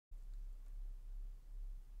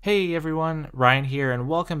Hey everyone, Ryan here, and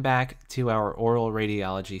welcome back to our oral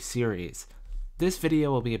radiology series. This video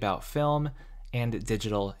will be about film and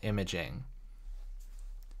digital imaging.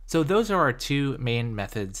 So those are our two main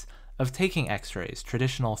methods of taking x-rays,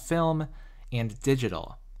 traditional film and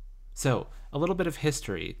digital. So a little bit of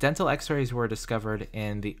history. Dental x-rays were discovered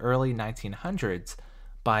in the early 1900s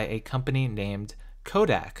by a company named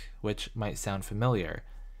Kodak, which might sound familiar.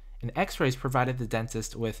 And x-rays provided the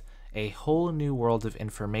dentist with a whole new world of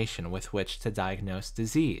information with which to diagnose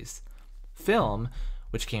disease. Film,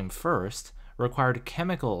 which came first, required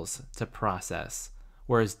chemicals to process,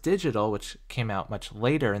 whereas digital, which came out much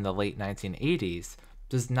later in the late 1980s,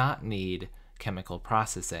 does not need chemical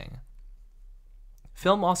processing.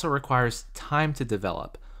 Film also requires time to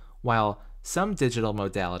develop, while some digital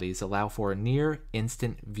modalities allow for near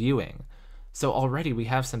instant viewing. So already we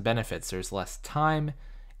have some benefits. There's less time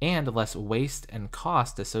and less waste and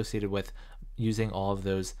cost associated with using all of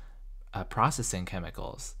those processing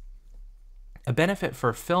chemicals. A benefit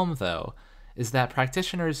for film, though, is that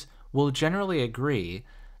practitioners will generally agree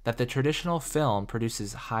that the traditional film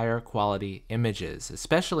produces higher quality images,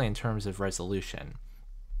 especially in terms of resolution.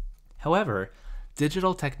 However,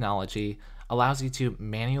 digital technology allows you to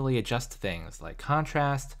manually adjust things like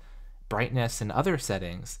contrast, brightness, and other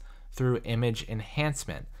settings through image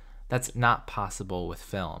enhancement. That's not possible with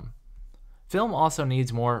film. Film also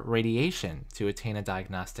needs more radiation to attain a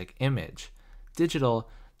diagnostic image. Digital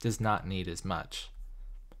does not need as much.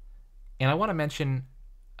 And I want to mention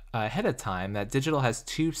ahead of time that digital has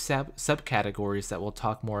two subcategories that we'll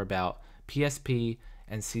talk more about, PSP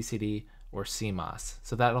and CCD or CMOS.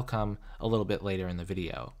 So that'll come a little bit later in the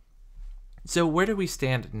video. So where do we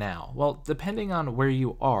stand now? Well, depending on where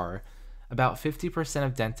you are, about 50%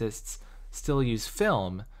 of dentists still use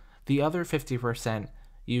film. The other 50%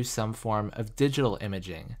 use some form of digital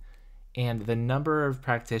imaging, and the number of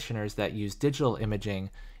practitioners that use digital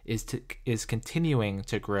imaging is continuing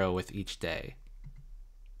to grow with each day.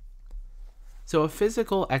 So a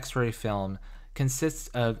physical X-ray film consists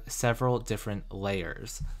of several different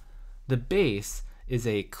layers. The base is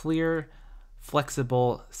a clear,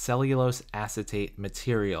 flexible cellulose acetate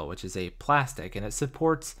material, which is a plastic, and it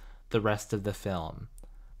supports the rest of the film.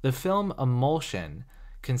 The film emulsion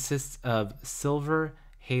consists of silver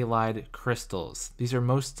halide crystals. These are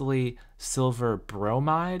mostly silver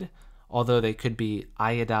bromide, although they could be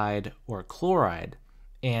iodide or chloride,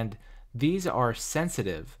 and these are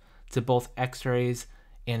sensitive to both X-rays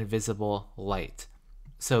and visible light.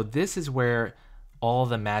 So this is where all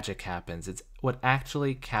the magic happens. It's what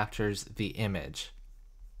actually captures the image.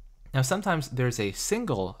 Now sometimes there's a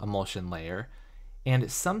single emulsion layer,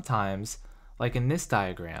 and sometimes, like in this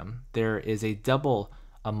diagram, there is a double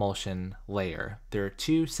emulsion layer. There are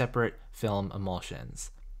two separate film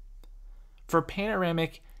emulsions. For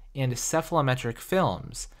panoramic and cephalometric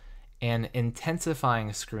films, an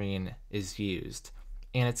intensifying screen is used,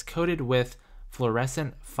 and it's coated with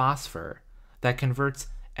fluorescent phosphor that converts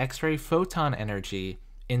X-ray photon energy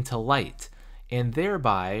into light and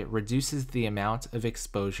thereby reduces the amount of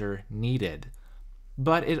exposure needed.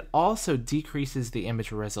 But it also decreases the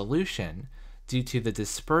image resolution due to the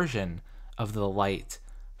dispersion of the light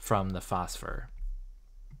from the phosphor.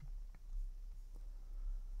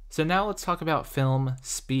 So now let's talk about film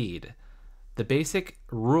speed. The basic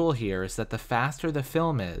rule here is that the faster the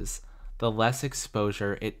film is, the less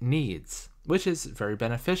exposure it needs, which is very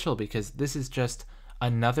beneficial because this is just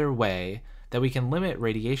another way that we can limit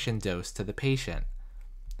radiation dose to the patient.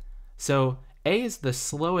 So A is the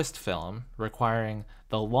slowest film, requiring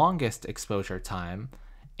the longest exposure time,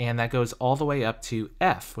 and that goes all the way up to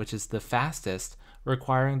F, which is the fastest,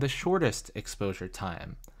 requiring the shortest exposure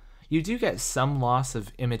time. You do get some loss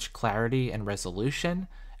of image clarity and resolution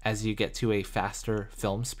as you get to a faster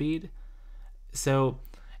film speed. So,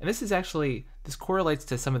 and this correlates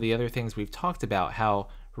to some of the other things we've talked about, how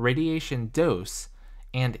radiation dose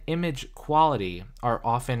and image quality are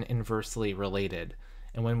often inversely related.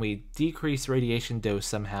 And when we decrease radiation dose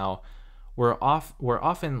somehow, we're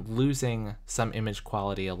often losing some image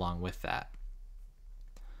quality along with that.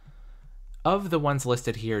 Of the ones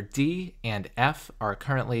listed here, D and F are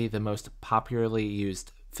currently the most popularly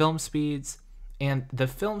used film speeds, and the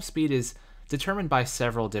film speed is determined by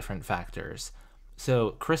several different factors.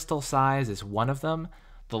 So crystal size is one of them.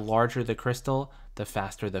 The larger the crystal, the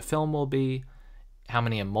faster the film will be. How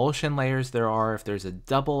many emulsion layers there are. If there's a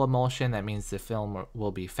double emulsion, that means the film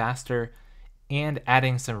will be faster. And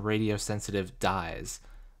adding some radiosensitive dyes.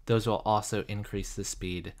 Those will also increase the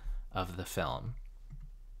speed of the film.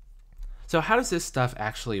 So how does this stuff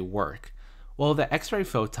actually work? Well, the X-ray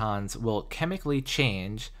photons will chemically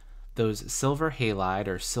change the those silver halide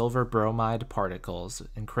or silver bromide particles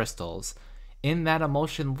and crystals in that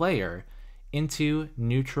emulsion layer into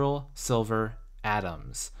neutral silver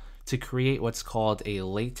atoms to create what's called a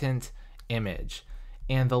latent image.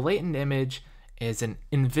 And the latent image is an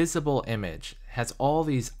invisible image, has all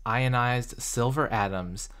these ionized silver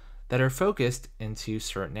atoms that are focused into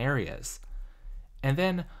certain areas. And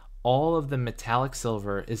then all of the metallic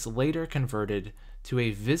silver is later converted to a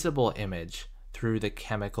visible image through the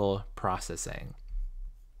chemical processing.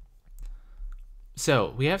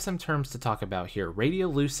 So we have some terms to talk about here.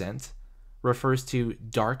 Radiolucent refers to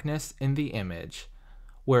darkness in the image,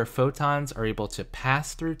 where photons are able to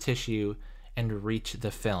pass through tissue and reach the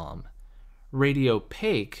film.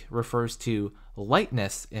 Radiopaque refers to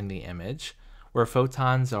lightness in the image, where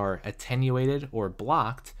photons are attenuated or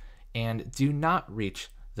blocked and do not reach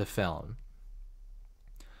the film.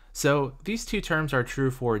 So these two terms are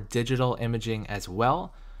true for digital imaging as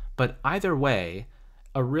well, but either way,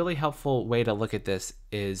 a really helpful way to look at this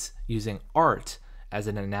is using art as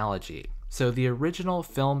an analogy. So the original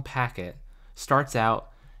film packet starts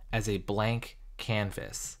out as a blank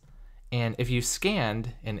canvas. And if you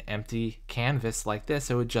scanned an empty canvas like this,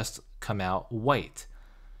 it would just come out white.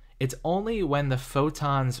 It's only when the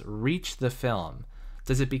photons reach the film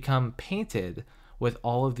does it become painted with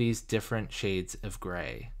all of these different shades of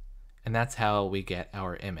gray. And that's how we get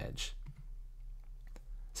our image.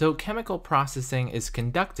 So chemical processing is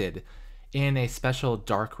conducted in a special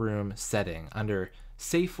darkroom setting under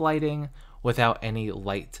safe lighting without any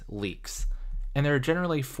light leaks. And there are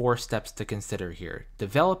generally 4 steps to consider here.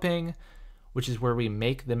 Developing, which is where we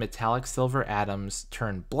make the metallic silver atoms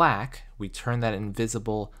turn black. We turn that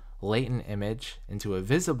invisible latent image into a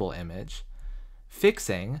visible image.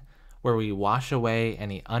 Fixing, where we wash away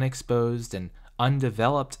any unexposed and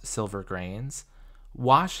undeveloped silver grains.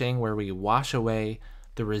 Washing, where we wash away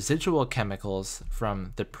the residual chemicals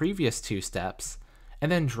from the previous 2 steps.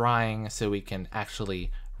 And then drying so we can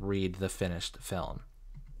actually read the finished film.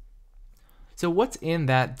 So what's in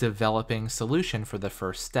that developing solution for the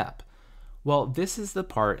first step? Well, this is the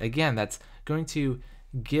part, again, that's going to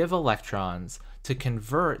give electrons to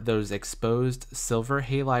convert those exposed silver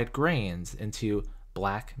halide grains into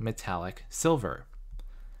black metallic silver.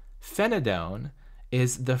 Phenidone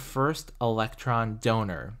is the first electron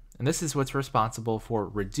donor, and this is what's responsible for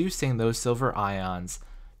reducing those silver ions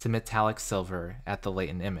to metallic silver at the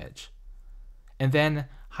latent image. And then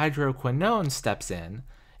hydroquinone steps in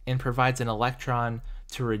and provides an electron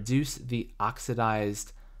to reduce the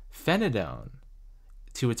oxidized phenidone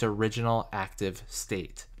to its original active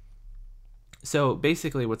state. So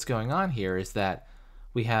basically what's going on here is that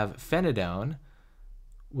we have phenidone,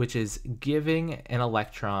 which is giving an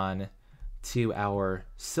electron to our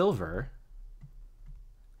silver,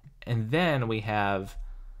 and then we have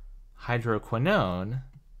hydroquinone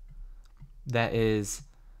that is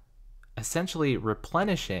essentially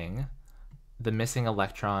replenishing the missing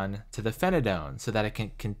electron to the phenidone so that it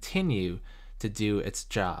can continue to do its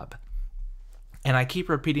job. And I keep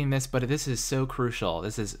repeating this, but this is so crucial.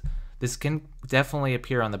 This can definitely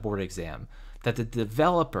appear on the board exam, that the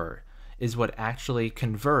developer is what actually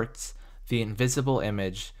converts the invisible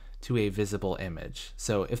image to a visible image.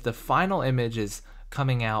 So if the final image is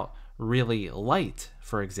coming out really light,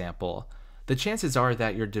 for example, the chances are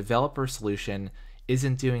that your developer solution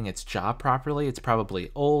isn't doing its job properly. It's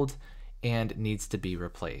probably old and needs to be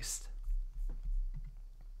replaced.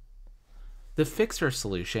 The fixer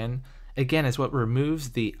solution, again, is what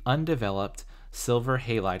removes the undeveloped silver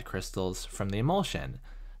halide crystals from the emulsion.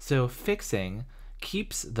 So fixing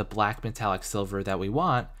keeps the black metallic silver that we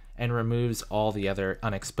want and removes all the other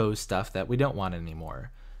unexposed stuff that we don't want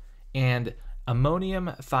anymore. And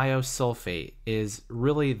ammonium thiosulfate is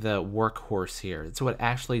really the workhorse here. It's what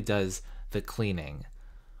actually does the cleaning.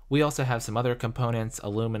 We also have some other components.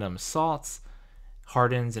 Aluminum salts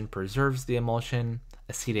hardens and preserves the emulsion.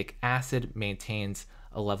 Acetic acid maintains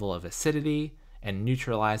a level of acidity and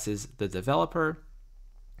neutralizes the developer.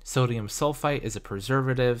 Sodium sulfite is a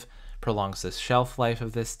preservative, prolongs the shelf life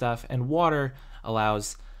of this stuff, and water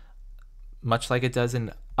allows, much like it does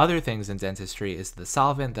in other things in dentistry, is the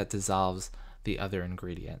solvent that dissolves the other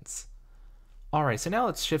ingredients. All right, so now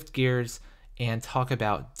let's shift gears and talk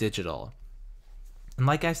about digital. And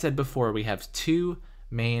like I said before, we have 2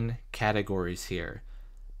 main categories here.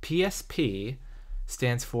 PSP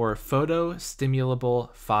stands for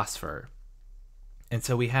photostimulable phosphor. And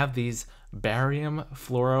so we have these barium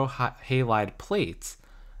fluorohalide plates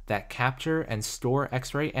that capture and store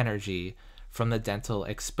X-ray energy from the dental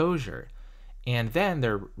exposure. And then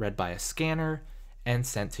they're read by a scanner and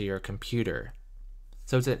sent to your computer.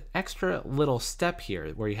 So it's an extra little step here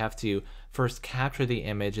where you have to first capture the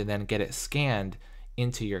image and then get it scanned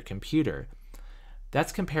into your computer.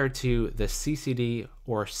 That's compared to the CCD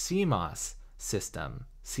or CMOS system.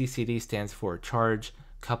 CCD stands for charge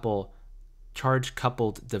coupled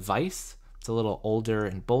device. It's a little older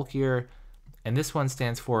and bulkier. And this one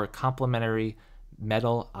stands for complementary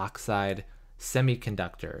metal oxide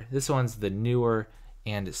semiconductor. This one's the newer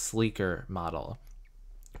and sleeker model.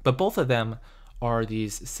 But both of them are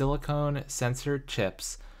these silicone sensor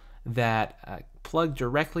chips that plug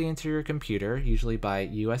directly into your computer, usually by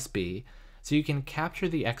USB, so you can capture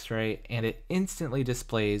the X-ray and it instantly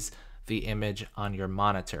displays the image on your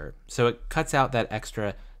monitor. So it cuts out that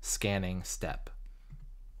extra scanning step.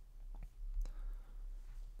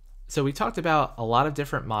 So we talked about a lot of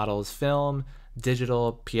different models: film,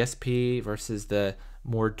 digital, PSP versus the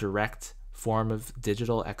more direct form of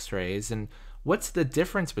digital X-rays. And what's the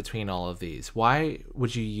difference between all of these? Why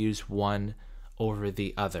would you use one over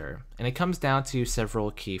the other? And it comes down to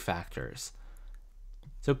several key factors.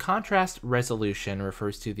 So contrast resolution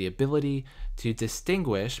refers to the ability to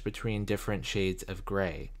distinguish between different shades of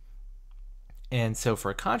gray. And so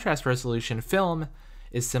for contrast resolution, film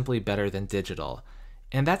is simply better than digital.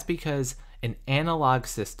 And that's because an analog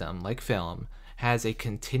system like film has a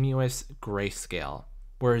continuous grayscale,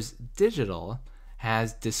 whereas digital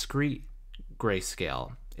has discrete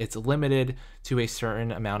grayscale. It's limited to a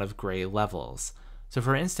certain amount of gray levels. So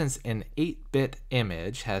for instance, an 8-bit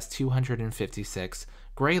image has 256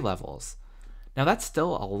 gray levels. Now that's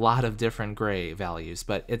still a lot of different gray values,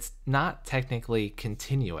 but it's not technically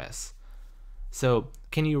continuous. So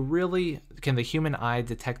can the human eye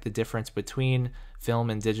detect the difference between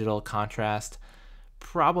film and digital contrast?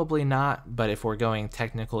 Probably not, but if we're going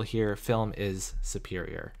technical here, film is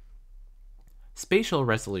superior. Spatial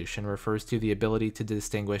resolution refers to the ability to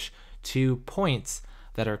distinguish two points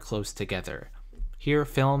that are close together. Here,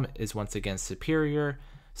 film is once again superior.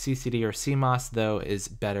 CCD or CMOS, though, is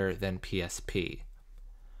better than PSP.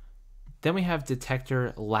 Then we have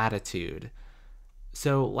detector latitude.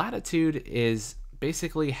 So latitude is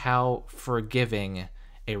basically how forgiving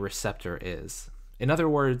a receptor is. In other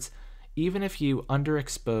words, even if you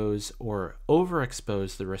underexpose or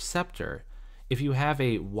overexpose the receptor, if you have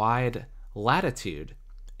a wide latitude,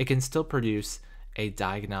 it can still produce a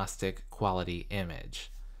diagnostic quality image.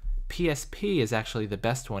 PSP is actually the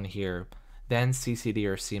best one here, then CCD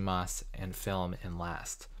or CMOS, and film in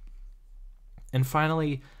last. And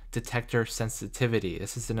finally, detector sensitivity.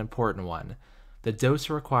 This is an important one. The dose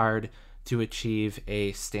required to achieve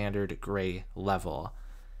a standard gray level.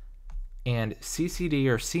 And CCD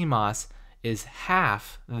or CMOS is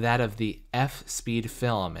half that of the F-speed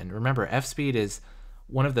film. And remember, F-speed is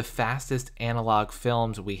one of the fastest analog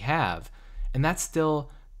films we have, and that's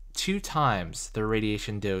still 2 times the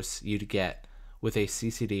radiation dose you'd get with a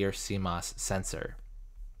CCD or CMOS sensor.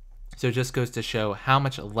 So it just goes to show how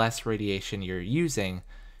much less radiation you're using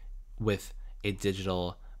with a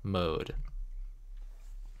digital mode.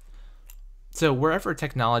 So wherever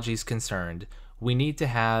technology is concerned, we need to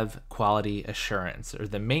have quality assurance, or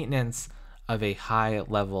the maintenance of a high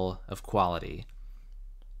level of quality.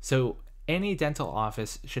 So any dental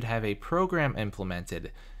office should have a program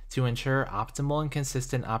implemented to ensure optimal and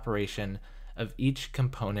consistent operation of each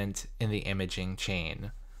component in the imaging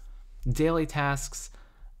chain. Daily tasks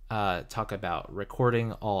talk about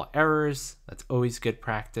recording all errors. That's always good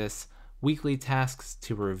practice. Weekly tasks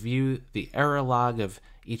to review the error log of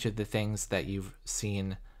each of the things that you've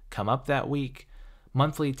seen come up that week.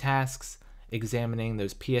 Monthly tasks, examining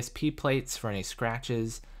those PSP plates for any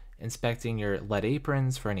scratches, inspecting your lead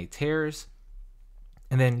aprons for any tears.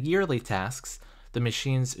 And then yearly tasks, the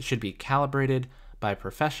machines should be calibrated by a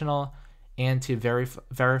professional and to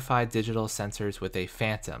verify digital sensors with a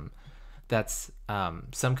phantom. That's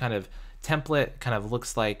some kind of template, kind of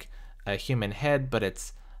looks like a human head, but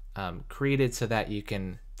it's created so that you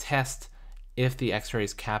can test if the X-ray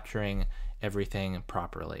is capturing everything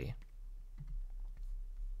properly.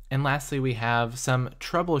 And lastly, we have some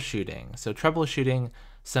troubleshooting. So troubleshooting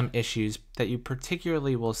some issues that you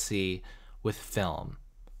particularly will see with film.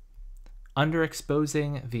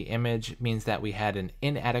 Underexposing the image means that we had an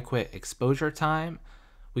inadequate exposure time,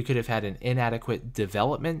 we could have had an inadequate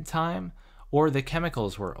development time, or the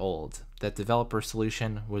chemicals were old, that developer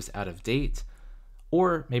solution was out of date,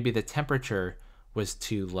 or maybe the temperature was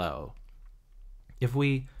too low.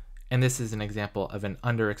 And this is an example of an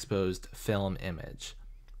underexposed film image.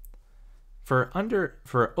 For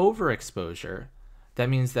overexposure, that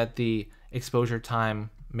means that the exposure time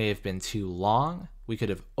may have been too long, we could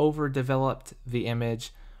have overdeveloped the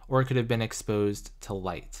image, or it could have been exposed to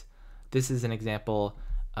light. this is an example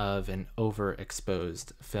of an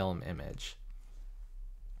overexposed film image.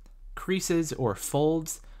 Creases or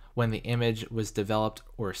folds when the image was developed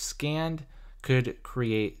or scanned could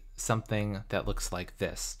create something that looks like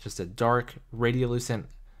this, just a dark, radiolucent,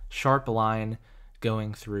 sharp line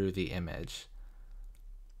going through the image.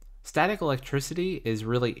 Static electricity is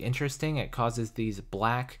really interesting. It causes these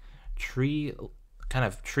black tree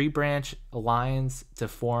branch lines to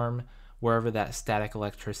form wherever that static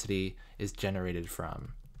electricity is generated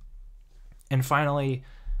from. And finally,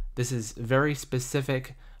 this is very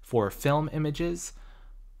specific for film images.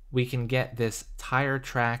 We can get this tire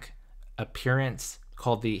track appearance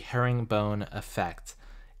called the herringbone effect.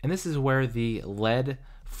 And this is where the lead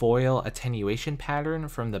foil attenuation pattern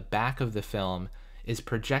from the back of the film is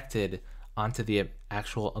projected onto the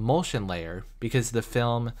actual emulsion layer because the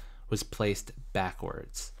film was placed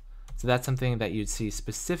backwards. So that's something that you'd see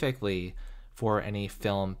specifically for any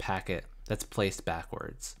film packet that's placed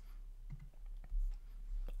backwards.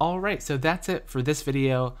 All right, so that's it for this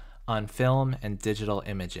video on film and digital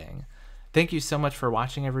imaging. Thank you so much for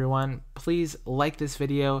watching, everyone. Please like this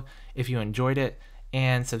video if you enjoyed it,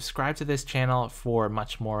 and subscribe to this channel for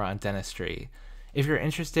much more on dentistry. If you're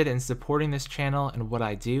interested in supporting this channel and what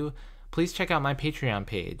I do, please check out my Patreon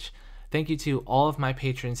page. Thank you to all of my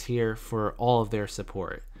patrons here for all of their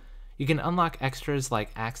support. You can unlock extras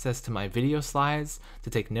like access to my video slides to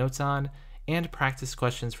take notes on and practice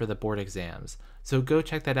questions for the board exams. So go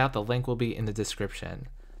check that out. The link will be in the description.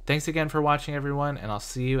 Thanks again for watching, everyone, and I'll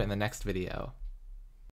see you in the next video.